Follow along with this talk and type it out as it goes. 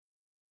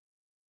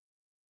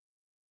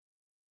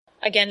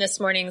Again, this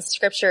morning's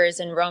scripture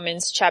is in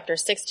Romans chapter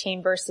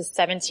 16, verses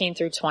 17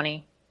 through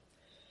 20.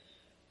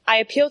 I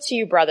appeal to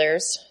you,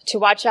 brothers, to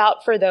watch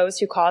out for those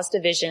who cause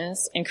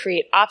divisions and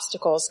create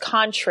obstacles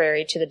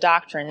contrary to the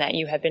doctrine that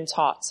you have been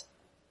taught.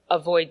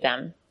 Avoid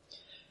them.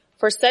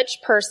 For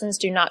such persons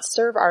do not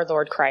serve our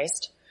Lord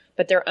Christ,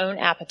 but their own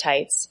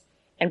appetites,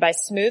 and by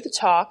smooth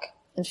talk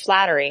and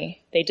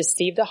flattery they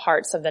deceive the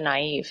hearts of the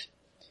naive.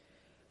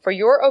 For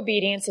your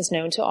obedience is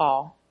known to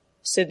all,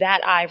 so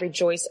that I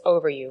rejoice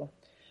over you.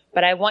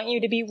 But I want you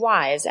to be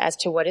wise as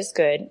to what is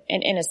good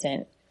and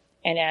innocent,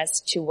 and as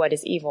to what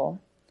is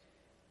evil.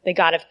 The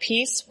God of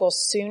peace will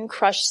soon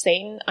crush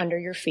Satan under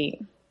your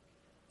feet.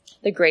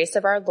 The grace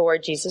of our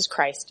Lord Jesus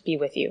Christ be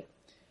with you.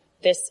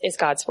 This is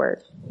God's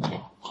word.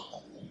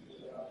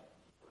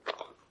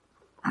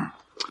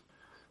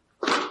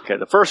 Okay,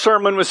 the first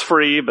sermon was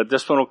free, but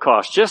this one will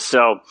cost you.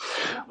 So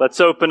let's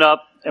open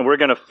up, and we're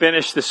going to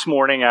finish this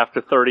morning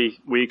after 30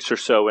 weeks or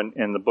so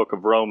in the book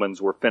of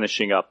Romans. We're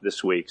finishing up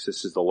this week. So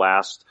this is the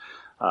last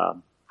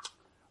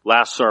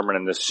sermon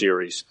in this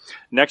series.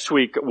 Next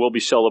week, we'll be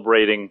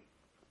celebrating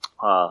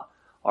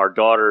our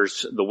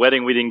daughter's, the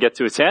wedding we didn't get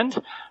to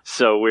attend.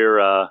 So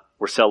we're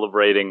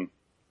celebrating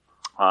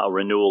a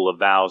renewal of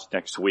vows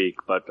next week.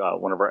 But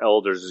one of our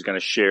elders is going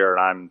to share,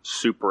 and I'm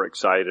super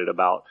excited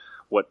about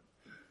what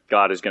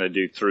God is going to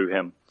do through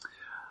him.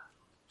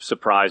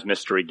 Surprise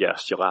mystery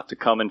guest. You'll have to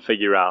come and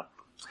figure out.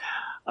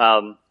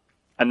 And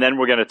then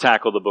we're going to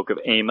tackle the book of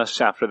Amos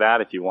after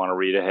that. If you want to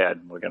read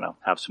ahead, we're going to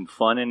have some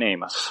fun in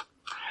Amos.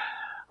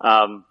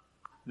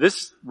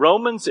 This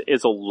Romans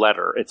is a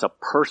letter. It's a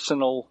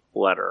personal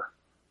letter.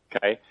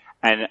 Okay.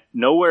 And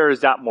nowhere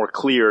is that more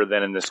clear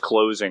than in this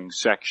closing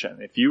section.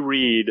 If you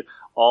read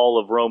all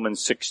of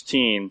Romans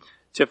 16,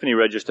 Tiffany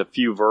read just a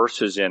few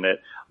verses in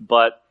it,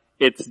 but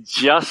it's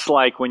just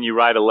like when you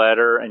write a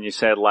letter and you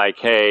said like,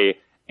 hey,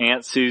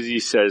 Aunt Susie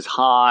says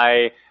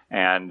hi,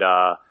 and,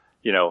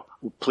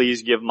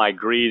 please give my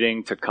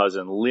greeting to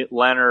cousin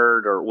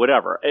Leonard or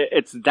whatever.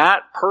 It's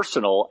that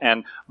personal,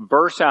 and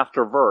verse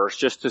after verse,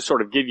 just to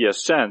sort of give you a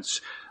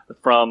sense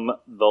from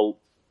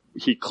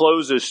he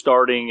closes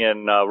starting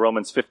in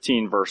Romans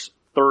 15 verse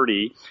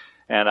 30.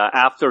 And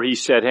after he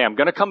said, hey, I'm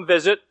going to come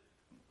visit.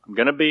 I'm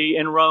going to be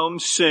in Rome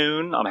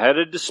soon. I'm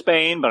headed to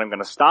Spain, but I'm going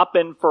to stop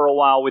in for a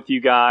while with you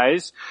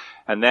guys.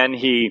 And then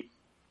he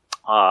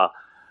asked,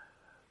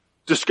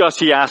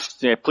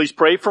 please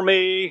pray for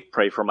me,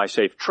 pray for my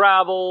safe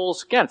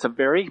travels. Again, it's a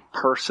very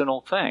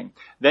personal thing.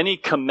 Then he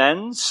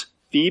commends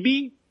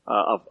Phoebe,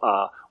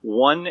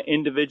 one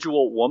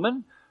individual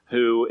woman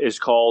who is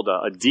called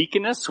a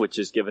deaconess, which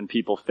is given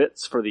people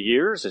fits for the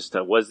years as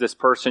to was this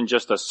person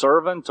just a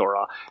servant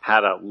or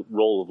had a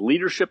role of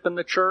leadership in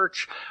the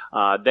church.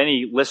 Then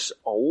he lists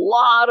a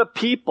lot of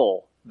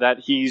people that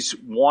he's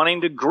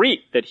wanting to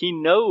greet, that he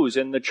knows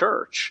in the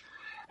church.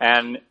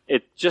 And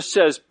it just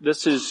says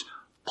this is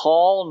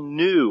Paul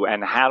knew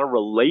and had a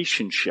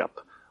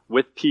relationship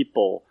with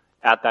people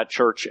at that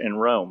church in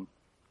Rome.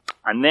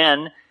 And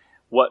then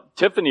what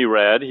Tiffany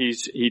read,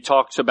 he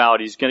talks about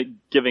he's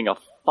giving a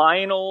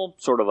final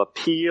sort of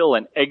appeal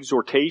and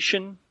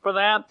exhortation for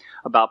that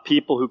about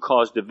people who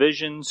cause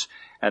divisions,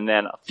 and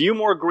then a few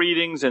more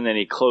greetings, and then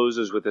he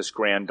closes with this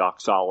grand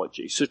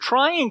doxology. So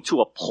trying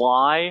to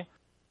apply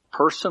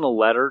personal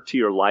letter to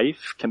your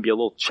life can be a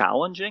little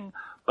challenging,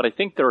 but I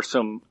think there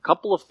are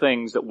couple of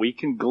things that we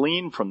can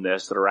glean from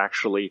this that are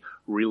actually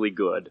really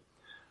good.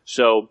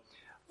 So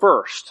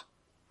first,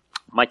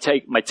 my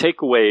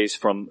takeaways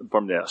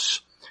from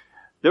this.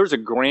 There's a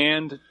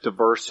grand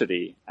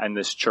diversity in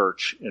this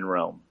church in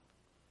Rome.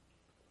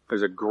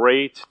 There's a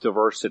great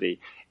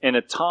diversity. In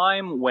a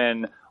time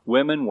when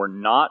women were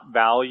not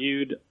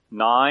valued,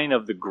 9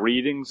 of the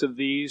greetings of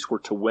these were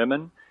to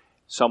women.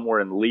 Some were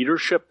in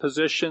leadership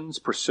positions.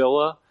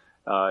 Priscilla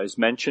is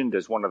mentioned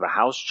as one of the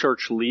house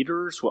church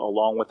leaders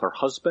along with her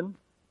husband.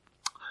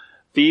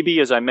 Phoebe,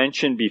 as I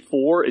mentioned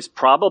before, is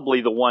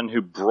probably the one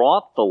who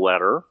brought the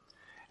letter,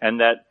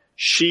 and that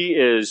she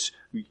is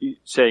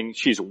saying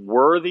she's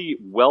worthy,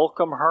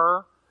 welcome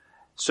her.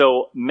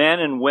 So men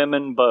and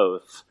women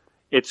both.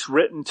 It's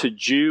written to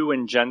Jew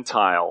and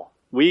Gentile.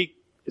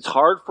 It's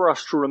hard for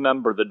us to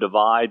remember the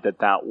divide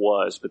that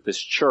was, but this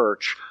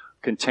church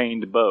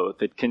contained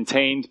both. It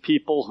contained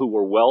people who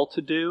were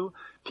well-to-do,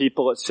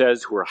 people, it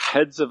says, who are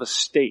heads of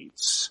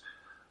estates,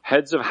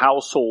 heads of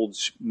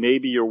households,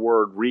 maybe your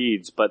word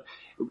reads, but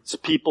it's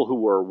people who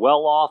were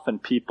well-off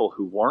and people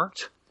who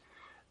weren't.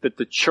 That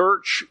the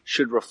church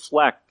should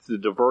reflect the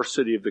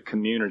diversity of the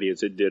community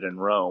as it did in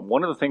Rome.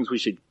 One of the things we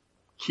should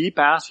keep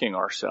asking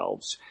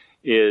ourselves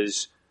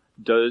is,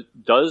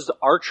 does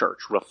our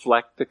church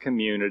reflect the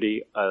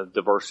community,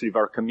 diversity of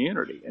our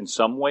community? In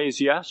some ways,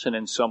 yes, and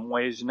in some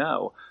ways,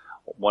 no.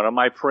 One of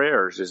my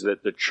prayers is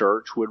that the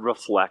church would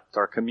reflect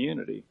our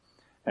community.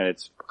 And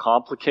it's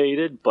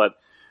complicated, but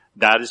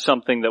that is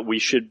something that we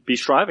should be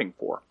striving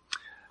for.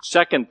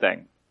 Second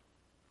thing,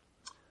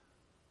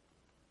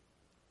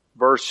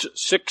 verse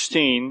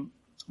 16,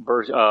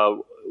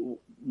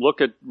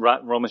 look at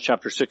Romans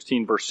chapter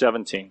 16, verse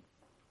 17.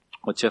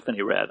 what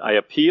Tiffany read. I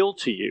appeal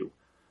to you,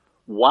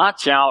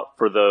 watch out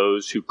for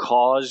those who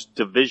cause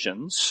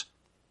divisions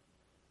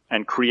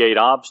and create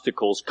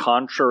obstacles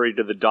contrary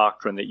to the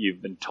doctrine that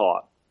you've been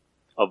taught.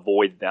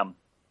 Avoid them.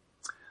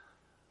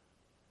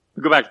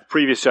 We'll go back to the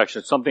previous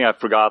section. Something I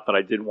forgot that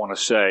I did want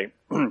to say,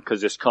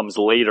 because this comes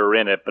later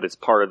in it, but it's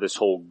part of this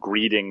whole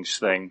greetings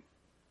thing.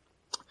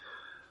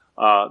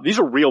 These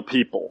are real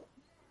people.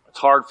 It's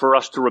hard for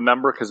us to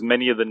remember because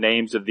many of the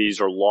names of these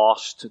are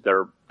lost.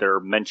 They're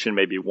mentioned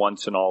maybe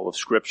once in all of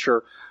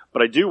Scripture.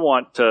 But I do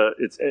want to,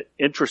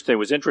 it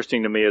was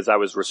interesting to me as I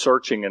was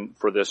researching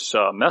for this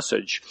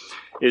message,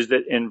 is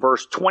that in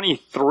verse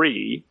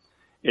 23,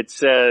 it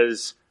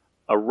says,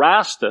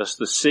 Erastus,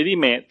 the city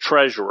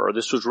treasurer,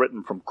 this was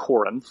written from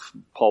Corinth.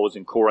 Paul was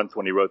in Corinth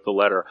when he wrote the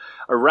letter.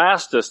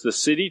 Erastus, the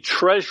city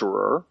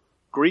treasurer,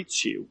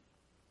 greets you.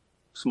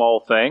 Small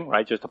thing,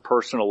 right? Just a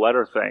personal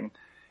letter thing.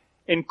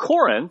 In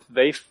Corinth,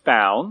 they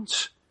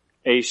found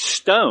a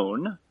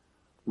stone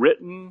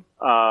written,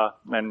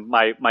 and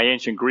my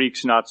ancient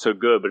Greek's not so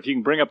good, but if you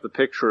can bring up the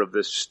picture of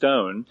this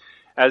stone,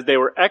 as they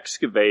were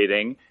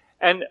excavating,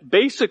 and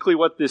basically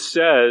what this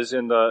says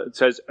it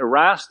says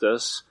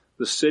Erastus,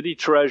 the city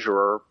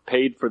treasurer,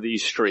 paid for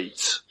these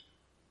streets,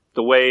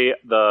 the way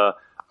the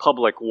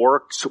public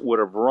works would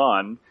have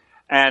run.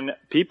 And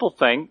people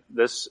think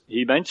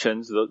he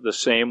mentions the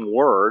same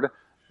word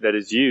that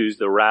is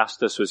used,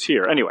 Erastus was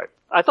here. Anyway,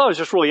 I thought it was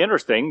just really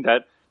interesting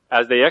that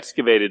as they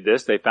excavated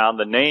this, they found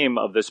the name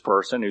of this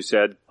person who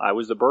said, I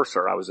was the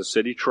bursar, I was a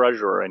city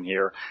treasurer in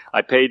here,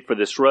 I paid for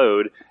this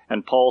road,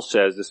 and Paul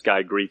says this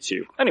guy greets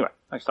you. Anyway,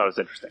 I just thought it was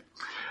interesting.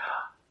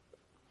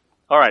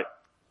 All right.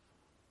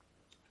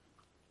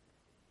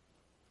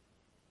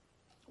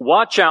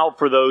 Watch out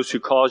for those who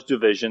cause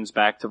divisions,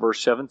 back to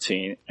verse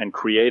 17, and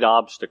create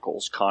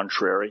obstacles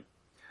contrary.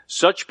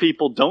 Such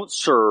people don't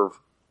serve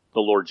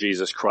the Lord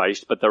Jesus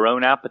Christ, but their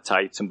own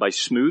appetites, and by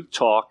smooth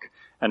talk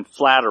and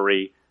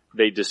flattery,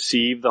 they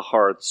deceive the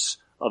hearts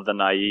of the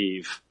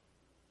naive.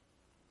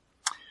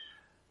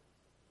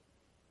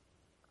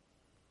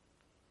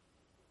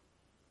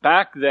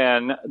 Back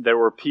then, there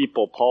were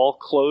people, Paul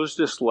closed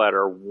this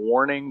letter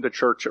warning the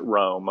church at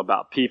Rome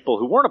about people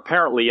who weren't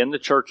apparently in the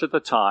church at the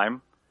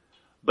time,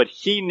 but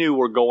he knew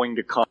were going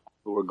to come,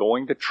 who were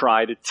going to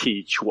try to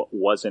teach what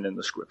wasn't in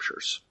the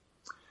Scriptures.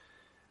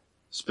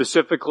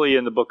 Specifically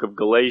in the book of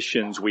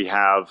Galatians, we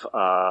have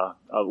a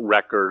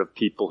record of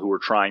people who were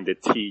trying to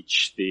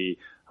teach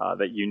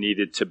that you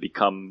needed to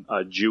become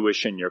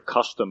Jewish in your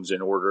customs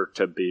in order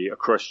to be a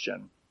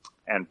Christian.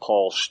 And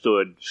Paul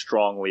stood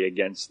strongly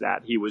against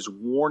that. He was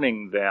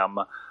warning them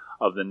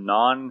of the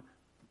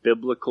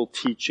non-biblical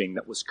teaching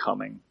that was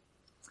coming.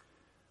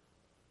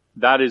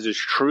 That is as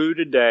true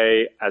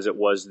today as it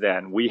was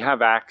then. We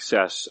have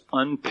access,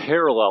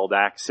 unparalleled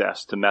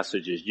access to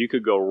messages. You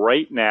could go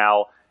right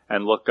now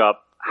and look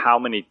up how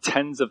many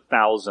tens of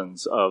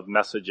thousands of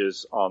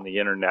messages on the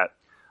internet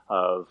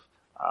of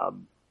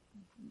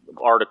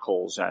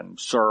articles and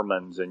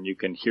sermons, and you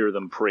can hear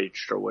them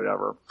preached or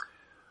whatever.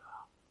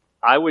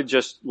 I would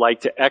just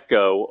like to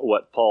echo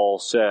what Paul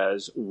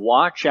says.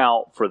 Watch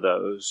out for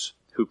those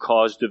who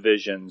cause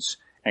divisions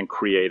and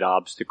create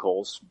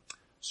obstacles.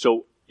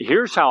 So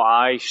here's how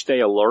I stay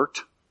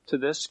alert to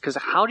this, because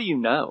how do you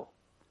know?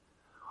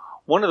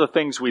 One of the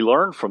things we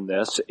learn from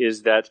this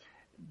is that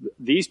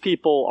these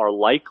people are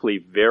likely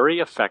very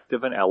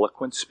effective and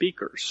eloquent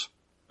speakers.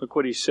 Look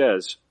what he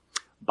says.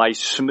 By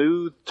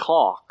smooth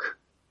talk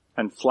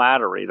and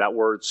flattery, that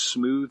word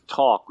smooth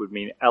talk would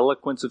mean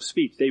eloquence of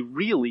speech. They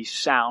really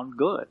sound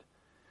good.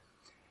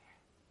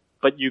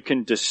 But you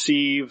can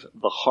deceive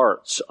the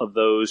hearts of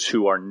those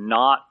who are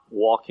not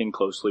walking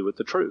closely with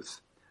the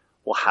truth.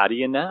 Well, how do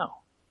you know?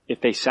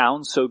 If they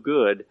sound so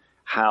good,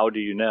 how do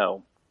you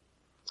know?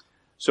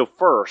 So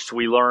first,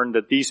 we learn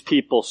that these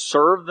people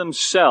serve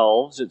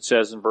themselves, it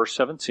says in verse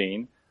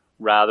 17,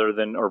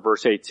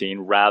 verse 18,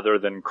 rather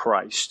than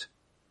Christ.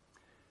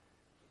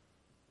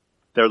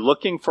 They're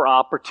looking for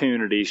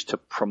opportunities to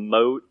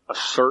promote a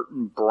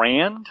certain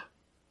brand,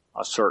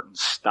 a certain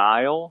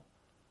style,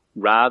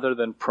 rather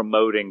than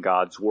promoting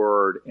God's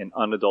word in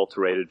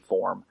unadulterated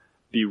form.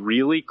 Be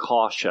really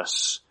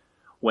cautious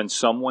when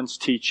someone's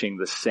teaching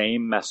the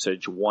same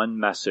message, one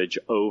message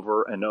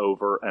over and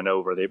over and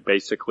over. They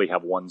basically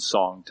have one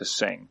song to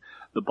sing.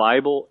 The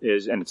Bible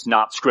is, and it's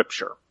not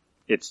Scripture.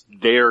 It's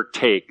their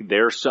take.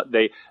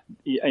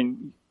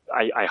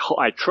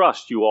 I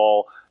trust you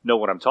all know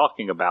what I'm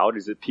talking about,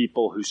 is that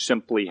people who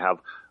simply have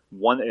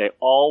they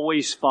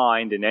always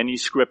find in any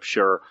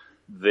Scripture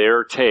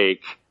their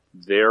take,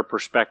 their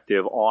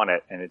perspective on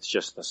it, and it's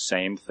just the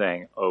same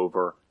thing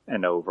over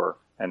and over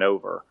and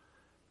over.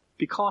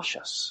 Be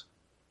cautious.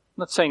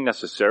 I'm not saying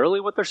necessarily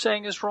what they're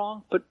saying is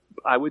wrong, but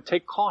I would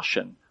take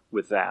caution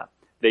with that.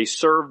 They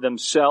serve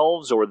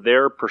themselves or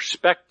their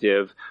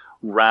perspective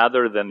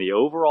rather than the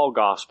overall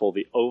gospel,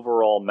 the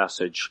overall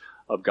message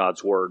of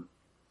God's word.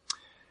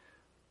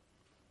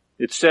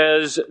 It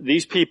says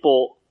these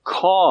people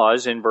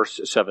cause, in verse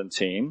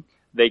 17,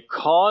 they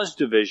cause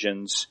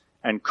divisions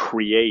and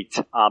create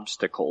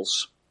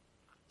obstacles.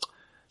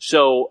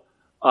 So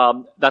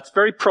that's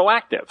very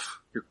proactive.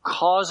 You're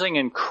causing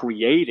and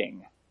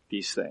creating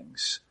these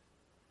things.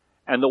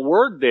 And the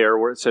word there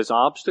where it says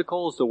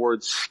obstacle is the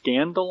word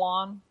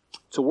scandalon.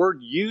 It's a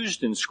word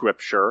used in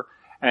Scripture,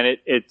 and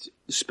it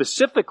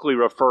specifically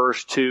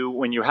refers to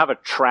when you have a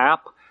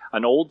trap,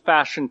 an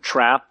old-fashioned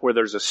trap where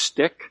there's a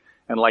stick,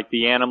 and like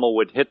the animal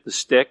would hit the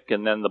stick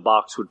and then the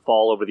box would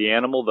fall over the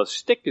animal. The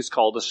stick is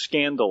called a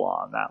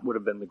scandalon. That would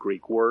have been the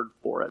Greek word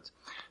for it.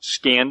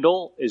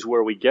 Scandal is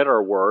where we get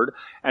our word,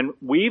 and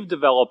we've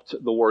developed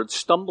the word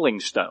stumbling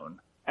stone,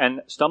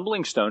 and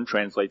stumbling stone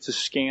translates as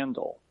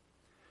scandal.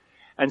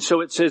 And so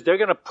it says they're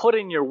going to put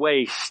in your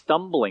way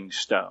stumbling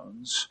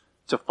stones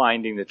to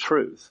finding the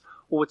truth.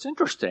 Well, what's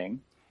interesting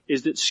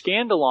is that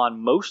scandalon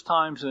most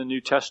times in the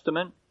New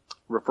Testament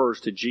refers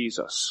to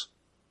Jesus.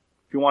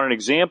 If you want an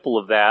example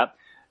of that,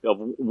 of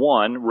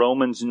one,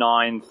 Romans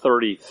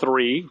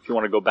 9:33, if you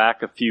want to go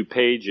back a few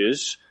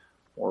pages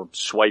or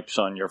swipes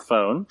on your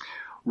phone,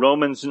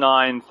 Romans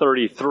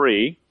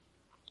 9:33,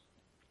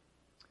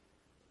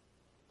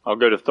 I'll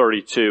go to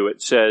 32,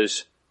 it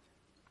says,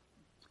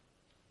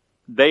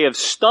 they have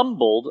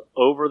stumbled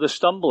over the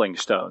stumbling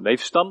stone.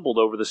 They've stumbled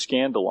over the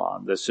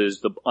scandalon. This is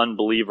the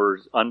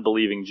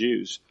unbelieving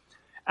Jews.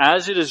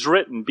 As it is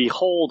written,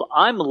 behold,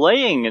 I'm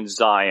laying in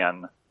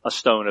Zion a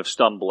stone of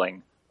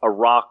stumbling, a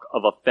rock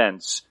of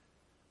offense,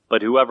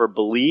 but whoever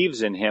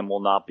believes in him will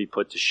not be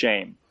put to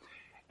shame.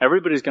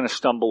 Everybody's going to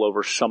stumble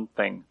over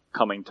something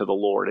coming to the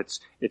Lord.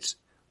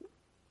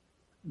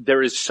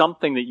 There is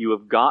something that you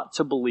have got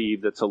to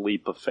believe that's a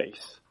leap of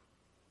faith.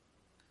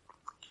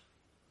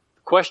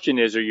 Question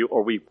is,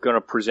 are we going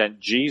to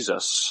present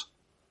Jesus,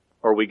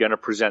 or are we going to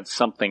present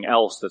something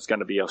else that's going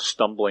to be a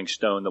stumbling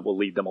stone that will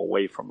lead them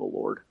away from the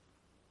Lord?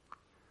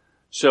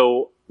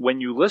 So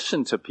when you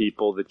listen to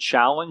people, the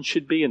challenge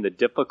should be, and the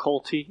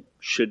difficulty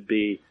should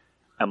be,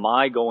 am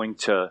I going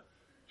to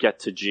get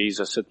to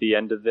Jesus at the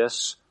end of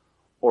this?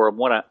 Or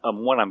what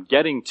I'm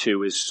getting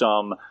to is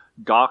some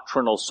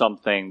doctrinal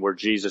something where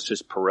Jesus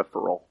is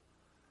peripheral.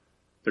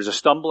 There's a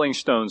stumbling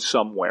stone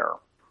somewhere.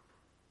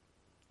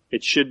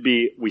 It should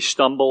be, we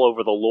stumble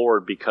over the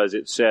Lord because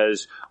it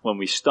says when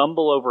we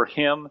stumble over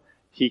him,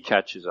 he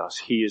catches us.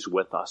 He is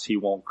with us. He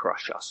won't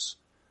crush us.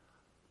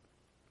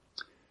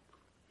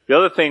 The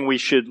other thing we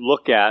should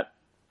look at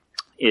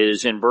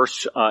is in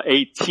verse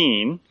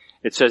 18,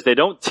 it says they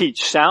don't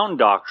teach sound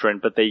doctrine,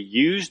 but they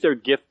use their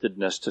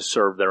giftedness to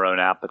serve their own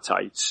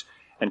appetites.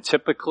 And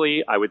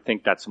typically, I would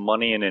think that's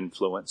money and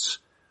influence.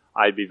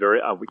 I'd be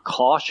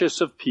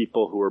cautious of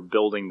people who are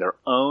building their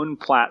own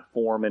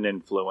platform and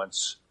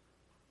influence,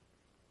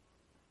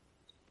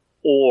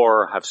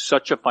 or have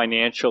such a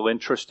financial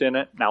interest in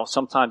it. Now,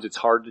 sometimes it's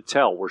hard to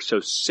tell. We're so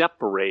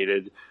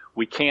separated,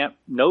 we can't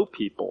know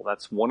people.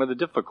 That's one of the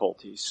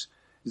difficulties,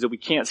 is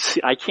that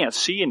I can't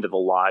see into the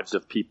lives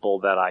of people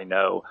that I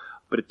know.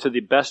 But to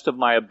the best of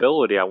my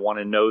ability, I want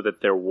to know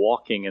that they're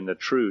walking in the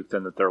truth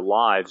and that their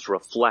lives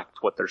reflect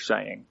what they're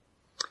saying.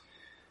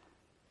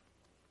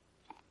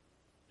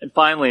 And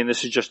finally, and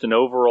this is just an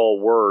overall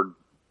word,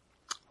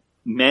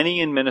 many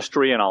in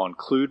ministry, and I'll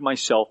include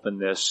myself in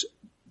this,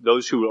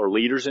 those who are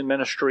leaders in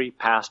ministry,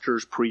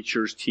 pastors,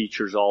 preachers,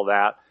 teachers, all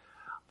that,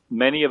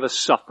 many of us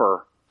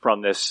suffer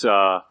from this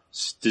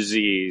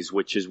disease,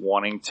 which is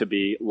wanting to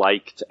be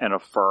liked and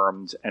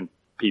affirmed and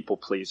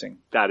people-pleasing.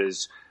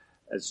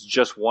 It's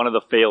just one of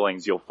the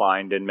failings you'll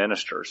find in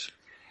ministers.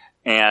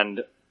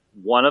 And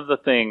one of the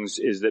things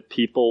is that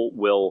people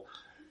will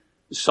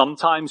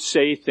sometimes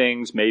say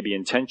things, maybe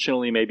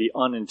intentionally, maybe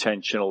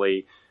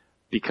unintentionally,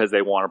 because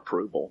they want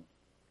approval.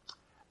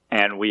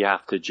 And we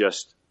have to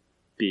just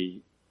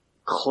be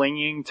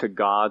clinging to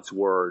God's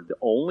word. The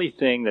only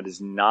thing that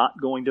is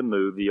not going to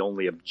move, the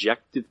only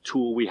objective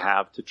tool we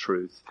have to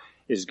truth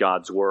is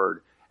God's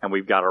word. And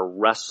we've got to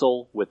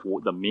wrestle with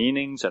the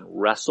meanings and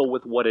wrestle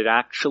with what it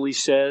actually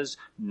says,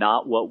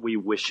 not what we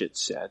wish it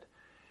said.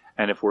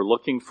 And if we're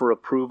looking for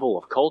approval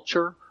of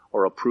culture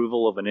or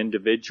approval of an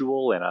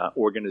individual in an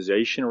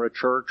organization or a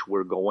church,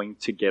 we're going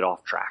to get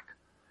off track.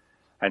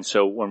 And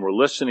so when we're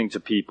listening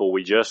to people,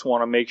 we just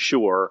want to make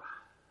sure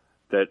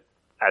that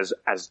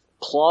as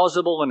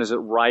plausible and as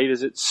right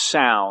as it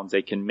sounds,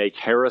 they can make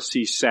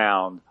heresy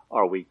sound.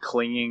 Are we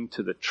clinging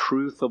to the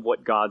truth of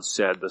what God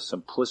said, the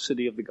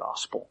simplicity of the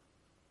gospel?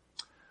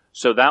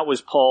 So that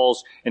was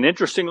Paul's, and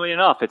interestingly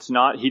enough,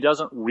 he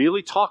doesn't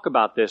really talk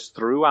about this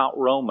throughout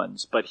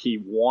Romans, but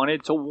he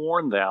wanted to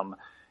warn them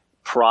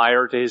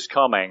prior to his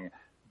coming,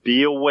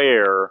 be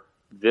aware,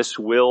 this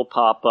will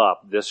pop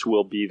up, this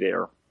will be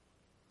there.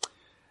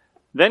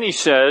 Then he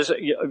says,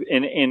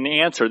 in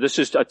answer, this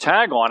is a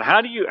tag on,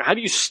 how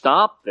do you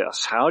stop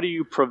this? How do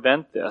you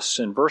prevent this?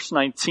 In verse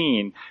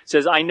 19, it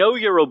says, I know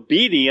your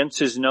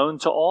obedience is known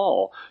to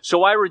all,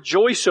 so I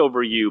rejoice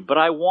over you, but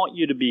I want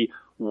you to be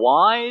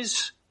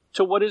wise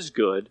to what is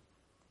good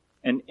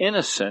and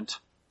innocent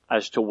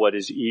as to what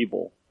is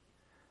evil.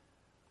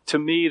 To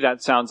me,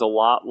 that sounds a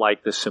lot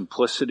like the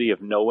simplicity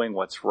of knowing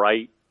what's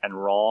right and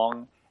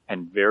wrong,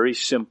 and very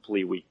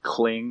simply we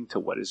cling to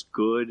what is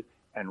good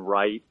and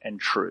right and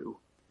true.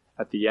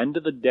 At the end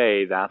of the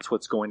day, that's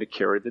what's going to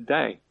carry the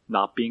day.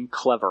 Not being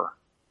clever.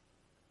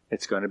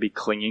 It's going to be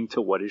clinging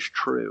to what is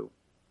true.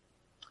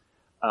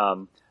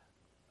 I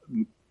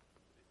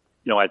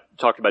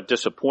talked about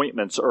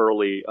disappointments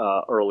earlier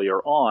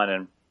on,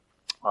 and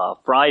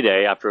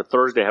Friday, after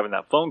Thursday having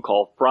that phone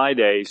call,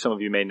 Friday, some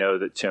of you may know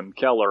that Tim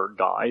Keller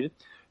died.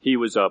 He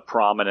was a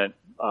prominent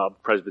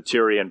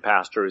Presbyterian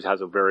pastor who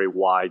has a very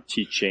wide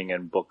teaching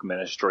and book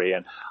ministry,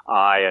 and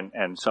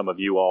and some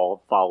of you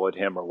all followed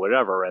him or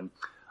whatever. And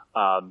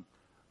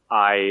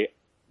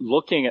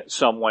looking at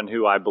someone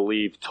who I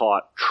believe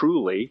taught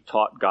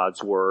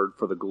God's word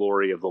for the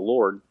glory of the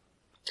Lord,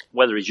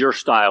 whether he's your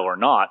style or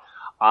not,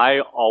 I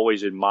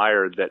always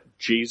admired that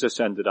Jesus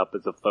ended up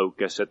as the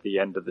focus at the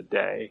end of the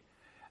day.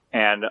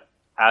 And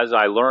as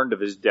I learned of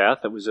his death,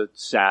 it was a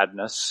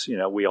sadness.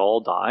 We all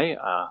die,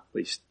 at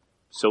least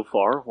so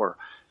far. We're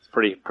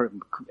pretty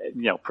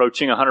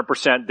approaching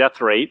 100%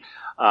 death rate,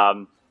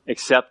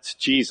 except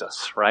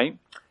Jesus, right?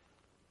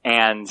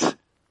 And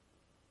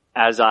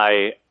as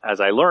I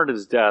learned of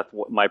his death,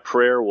 my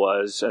prayer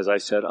was, as I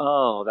said,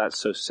 oh, that's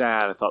so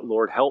sad. I thought,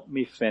 Lord, help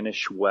me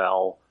finish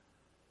well,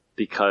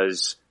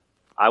 because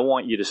I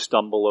want you to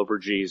stumble over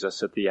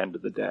Jesus at the end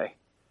of the day.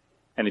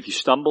 And if you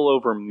stumble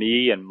over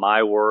me and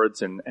my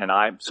words and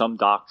I'm some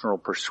doctrinal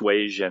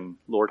persuasion,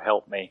 Lord,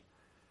 help me.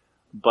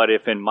 But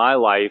if in my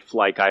life,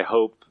 like I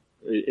hope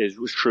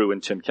was true in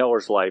Tim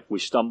Keller's life, we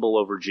stumble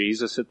over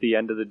Jesus at the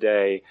end of the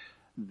day,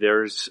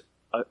 there's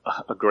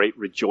a great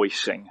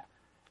rejoicing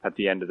at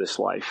the end of this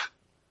life.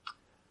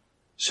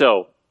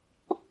 So,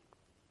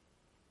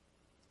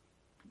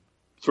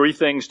 3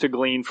 things to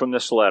glean from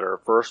this letter.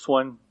 First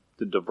one,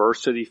 the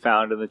diversity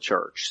found in the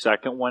church.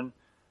 Second one,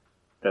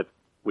 that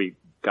we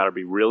got to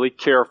be really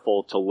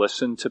careful to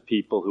listen to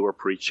people who are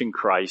preaching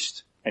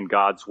Christ and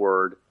God's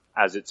word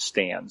as it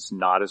stands,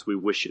 not as we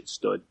wish it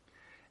stood.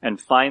 And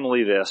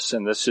finally this,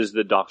 and this is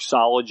the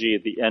doxology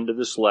at the end of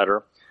this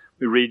letter.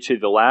 We read to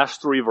the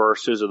last 3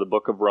 verses of the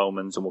book of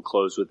Romans, and we'll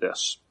close with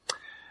this.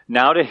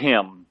 Now to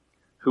him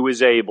who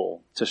is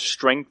able to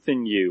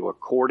strengthen you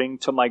according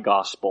to my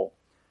gospel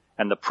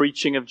and the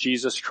preaching of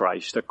Jesus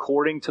Christ,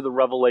 according to the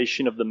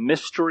revelation of the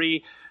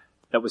mystery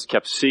that was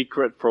kept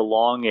secret for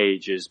long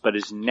ages, but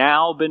has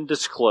now been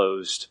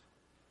disclosed,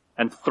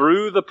 and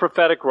through the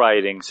prophetic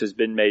writings has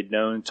been made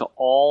known to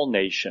all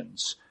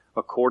nations,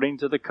 according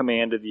to the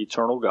command of the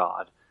eternal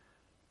God,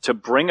 to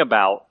bring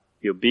about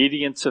the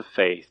obedience of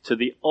faith to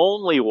the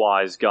only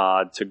wise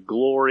God, to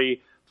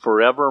glory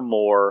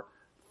forevermore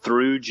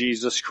through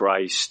Jesus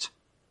Christ.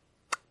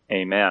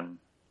 Amen.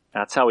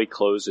 That's how he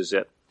closes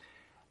it.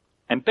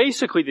 And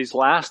basically these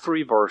last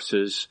 3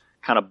 verses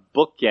kind of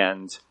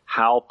bookend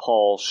how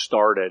Paul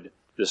started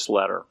this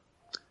letter.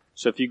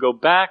 So if you go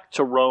back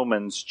to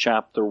Romans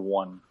chapter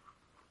 1,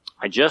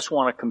 I just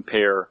want to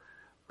compare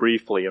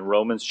briefly in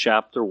Romans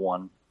chapter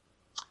 1.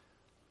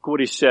 Look what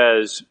he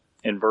says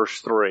in verse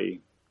 3.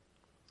 It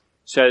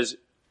says,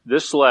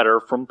 this letter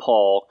from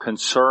Paul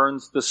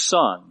concerns the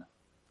Son,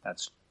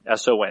 that's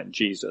S-O-N,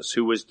 Jesus,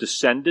 who was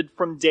descended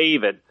from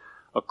David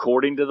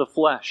according to the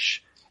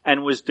flesh,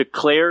 and was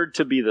declared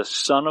to be the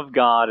Son of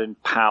God in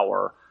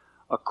power,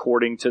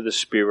 according to the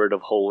Spirit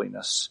of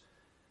holiness.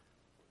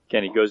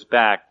 Again, he goes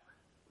back.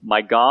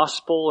 My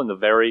gospel in the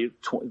very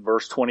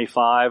verse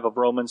 25 of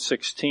Romans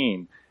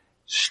 16,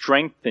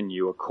 strengthen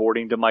you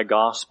according to my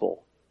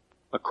gospel,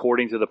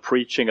 according to the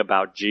preaching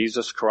about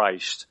Jesus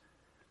Christ.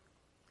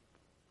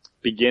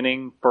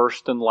 Beginning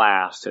first and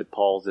last at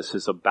Paul, this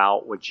is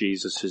about what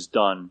Jesus has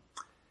done.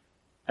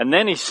 And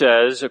then he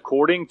says,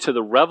 according to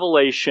the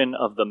revelation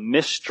of the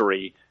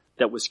mystery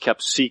that was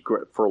kept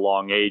secret for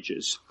long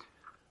ages.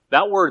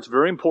 That word's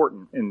very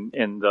important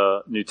in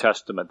the New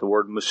Testament, the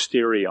word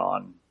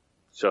mysterion.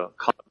 It's a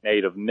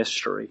cognate of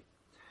mystery.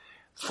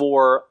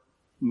 For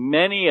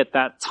many at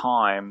that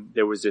time,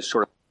 there was this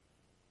sort of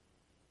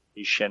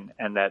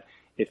and that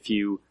if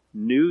you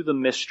knew the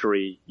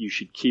mystery, you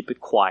should keep it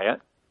quiet.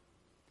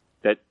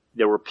 That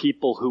there were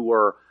people who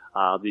were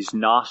these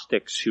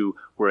Gnostics who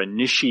were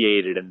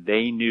initiated and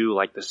they knew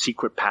like the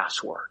secret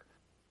password.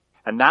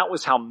 And that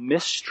was how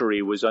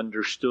mystery was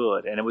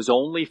understood. And it was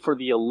only for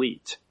the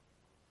elite.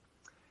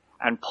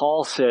 And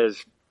Paul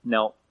says,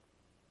 no.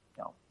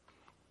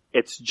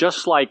 It's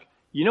just like,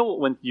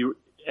 when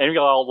any of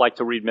y'all like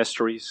to read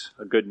mysteries,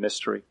 a good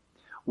mystery?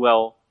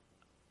 Well,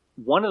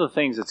 one of the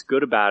things that's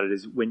good about it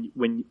is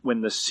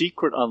when the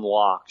secret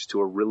unlocks to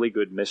a really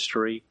good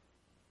mystery,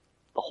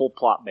 the whole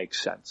plot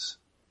makes sense.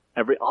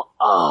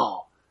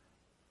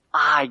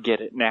 I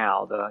get it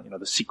now.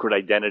 The secret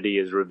identity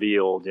is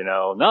revealed,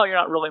 No, you're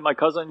not really my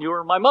cousin. You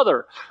were my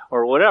mother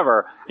or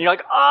whatever. And you're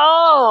like,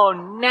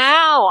 oh,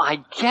 now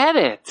I get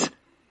it.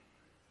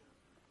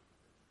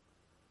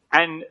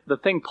 And the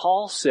thing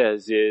Paul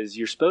says is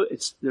you're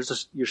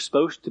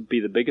supposed to be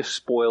the biggest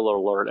spoiler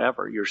alert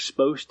ever. You're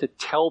supposed to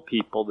tell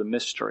people the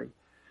mystery.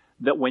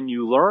 That when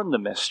you learn the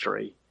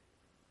mystery,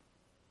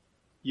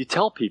 you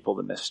tell people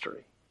the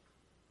mystery.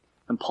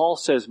 And Paul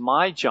says,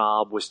 my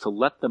job was to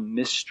let the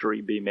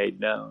mystery be made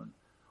known.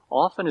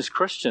 Often as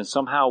Christians,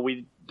 somehow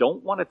we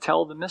don't want to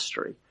tell the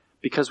mystery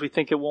because we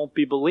think it won't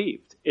be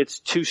believed. It's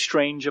too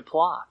strange a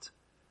plot.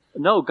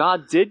 No,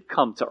 God did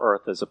come to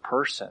earth as a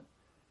person.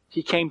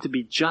 He came to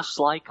be just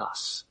like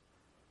us.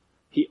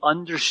 He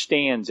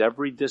understands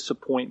every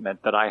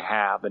disappointment that I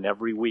have and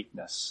every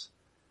weakness.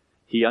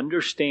 He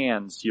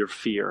understands your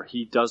fear.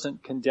 He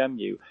doesn't condemn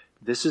you.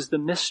 This is the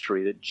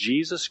mystery that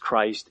Jesus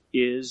Christ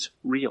is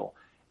real,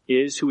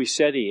 is who he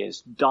said he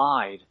is,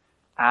 died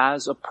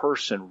as a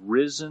person,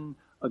 risen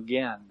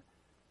again,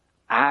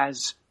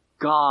 as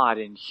God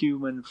in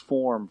human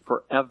form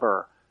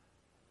forever,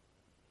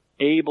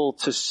 able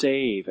to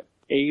save,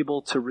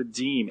 able to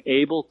redeem,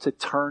 able to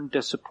turn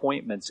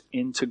disappointments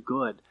into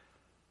good.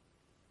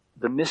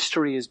 The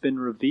mystery has been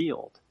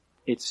revealed.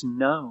 It's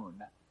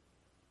known.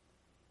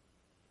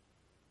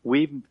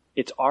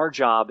 It's our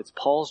job, it's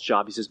Paul's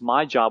job. He says,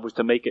 my job was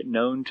to make it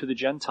known to the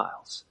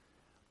Gentiles.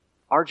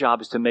 Our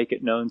job is to make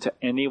it known to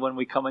anyone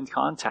we come in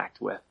contact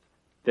with,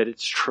 that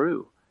it's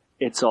true.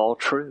 It's all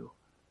true.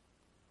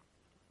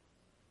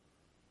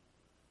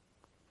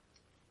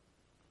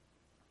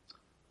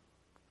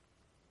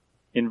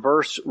 In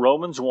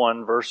Romans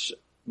 1,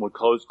 we'll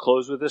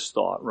close with this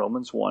thought.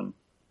 Romans 1,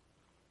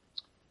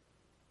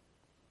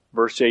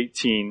 verse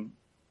 18,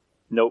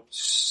 note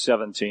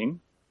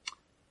 17.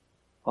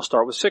 I'll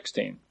start with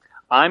 16.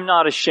 I'm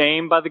not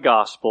ashamed by the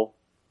gospel.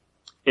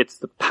 It's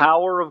the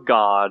power of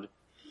God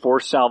for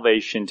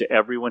salvation to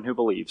everyone who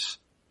believes,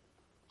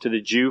 to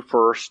the Jew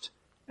first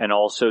and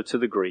also to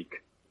the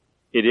Greek.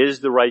 It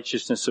is the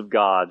righteousness of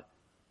God.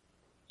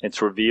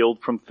 It's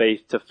revealed from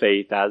faith to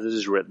faith, as it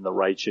is written, the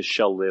righteous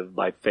shall live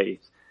by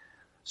faith.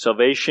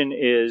 Salvation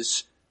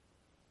is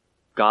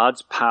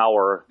God's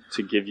power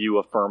to give you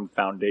a firm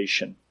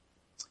foundation.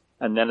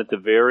 And then at the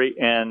very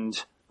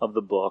end of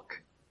the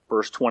book,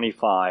 verse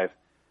 25,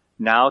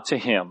 now to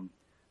him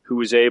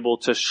who is able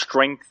to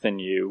strengthen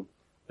you.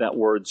 That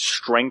word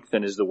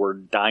strengthen is the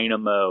word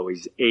dynamo.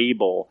 He's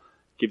able,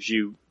 gives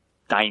you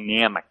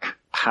dynamic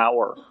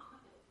power.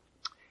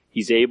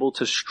 He's able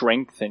to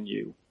strengthen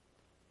you.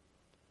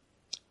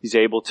 He's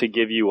able to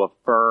give you a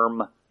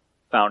firm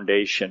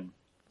foundation.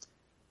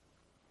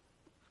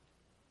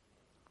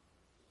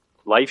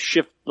 Life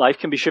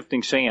can be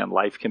shifting sand.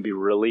 Life can be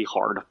really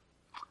hard.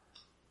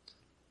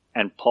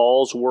 And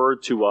Paul's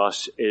word to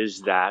us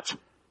is that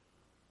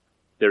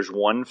there's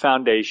one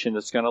foundation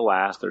that's going to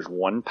last. There's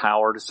one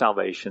power to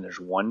salvation. There's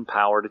one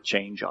power to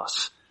change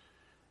us.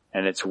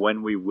 And it's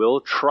when we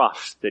will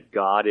trust that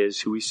God is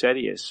who he said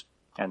he is,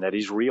 and that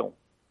he's real,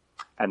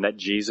 and that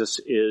Jesus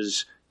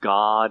is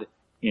God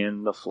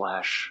in the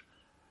flesh.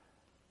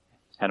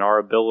 And our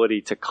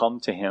ability to come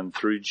to him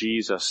through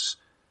Jesus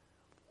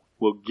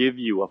will give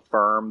you a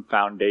firm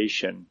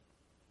foundation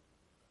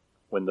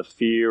when the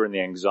fear and the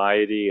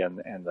anxiety and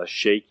the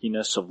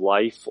shakiness of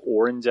life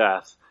or in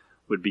death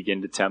would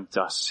begin to tempt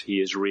us.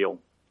 He is real.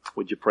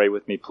 Would you pray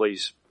with me,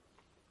 please?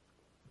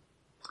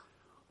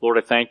 Lord,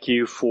 I thank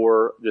you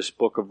for this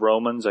book of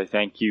Romans. I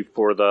thank you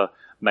for the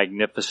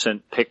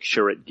magnificent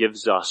picture it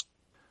gives us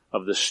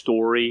of the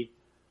story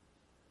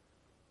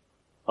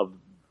of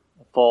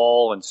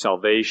fall and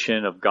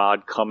salvation, of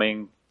God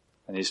coming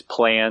and his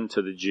plan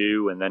to the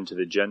Jew and then to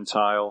the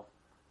Gentile,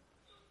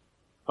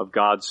 of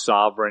God's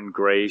sovereign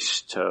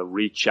grace to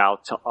reach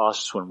out to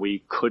us when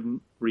we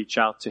couldn't reach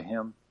out to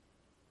him,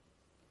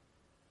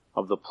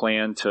 of the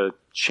plan to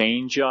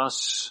change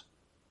us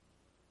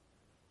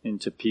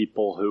into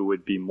people who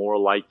would be more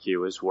like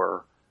you as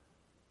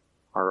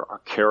our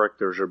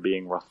characters are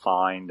being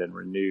refined and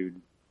renewed.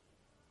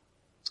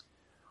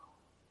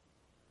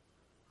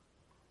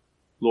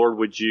 Lord,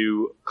 would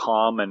you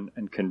come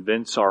and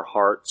convince our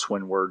hearts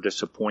when we're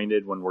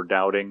disappointed, when we're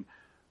doubting?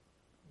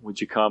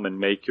 Would you come and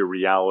make your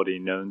reality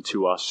known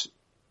to us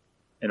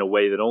in a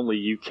way that only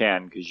you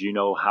can, because you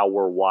know how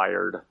we're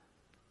wired.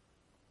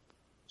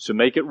 So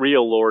make it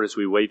real, Lord, as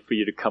we wait for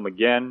you to come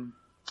again.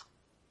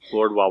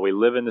 Lord, while we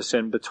live in this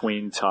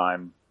in-between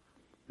time,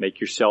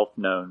 make yourself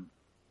known.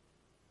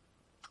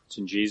 It's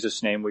in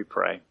Jesus' name we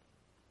pray.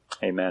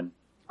 Amen.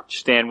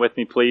 Stand with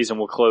me, please, and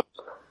we'll close.